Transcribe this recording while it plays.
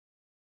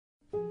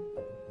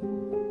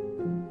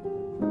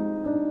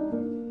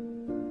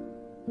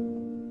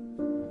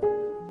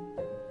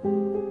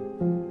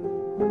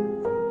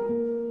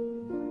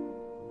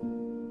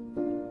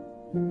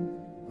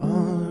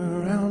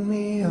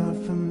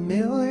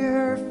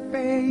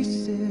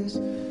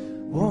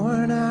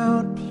Worn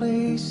out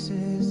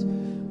places,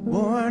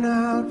 worn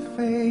out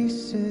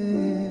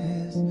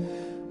faces,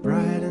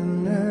 bright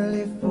and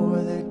early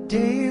for their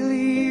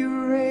daily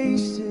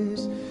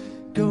races,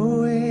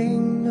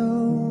 going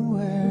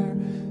nowhere,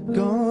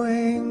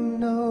 going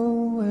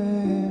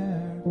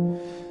nowhere.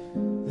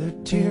 Their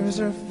tears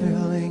are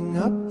filling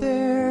up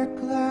their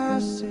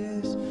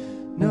glasses,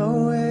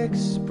 no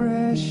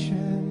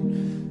expression,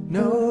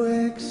 no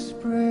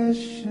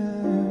expression.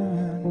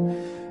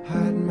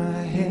 Hide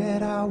my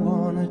head, I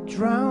wanna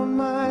drown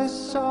my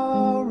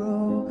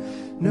sorrow.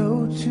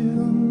 No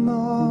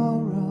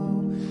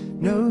tomorrow,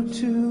 no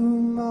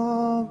tomorrow.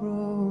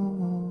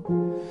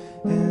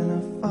 And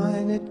I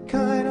find it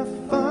kinda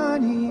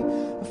funny,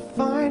 I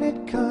find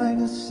it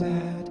kinda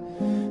sad.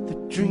 The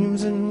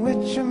dreams in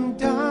which I'm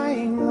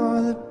dying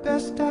are the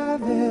best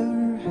I've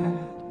ever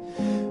had.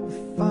 I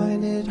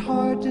find it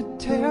hard to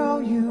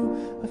tell you,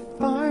 I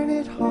find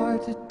it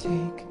hard to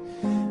take.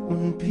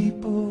 When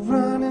people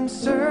run in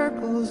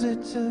circles,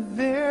 it's a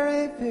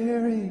very,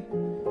 very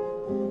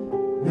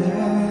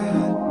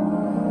mad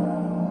world.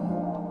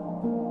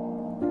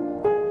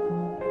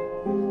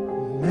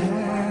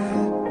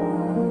 Mad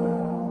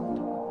world.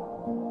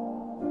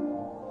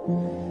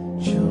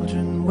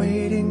 Children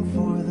waiting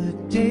for the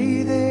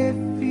day they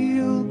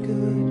feel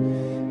good.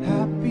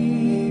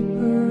 Happy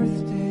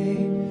birthday,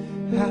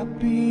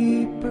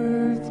 happy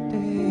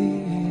birthday.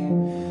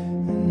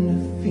 And to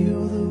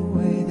feel the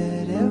way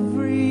that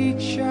every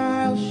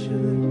child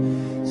should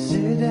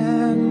sit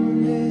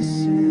and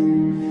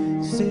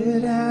listen,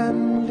 sit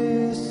and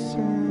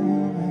listen.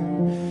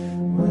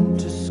 Went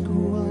to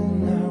school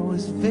and I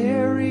was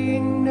very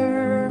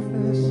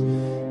nervous.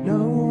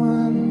 No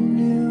one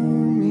knew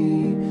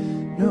me,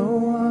 no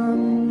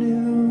one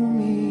knew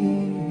me.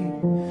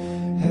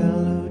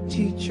 Hello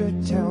teacher,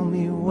 tell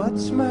me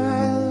what's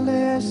my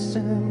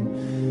lesson.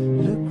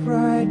 Look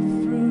right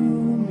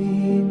through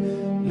me,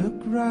 look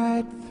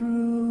right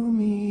through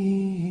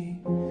me.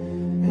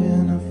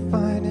 And I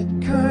find it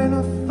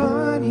kinda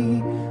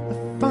funny, I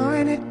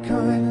find it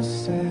kinda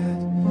sad.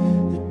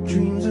 The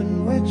dreams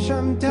in which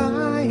I'm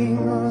dying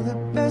are the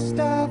best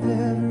I've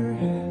ever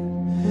had.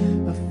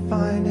 I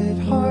find it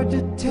hard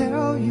to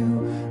tell you,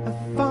 I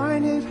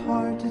find it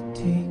hard to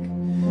take.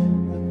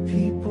 When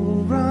people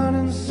run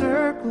in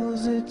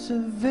circles, it's a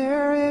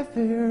very,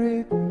 very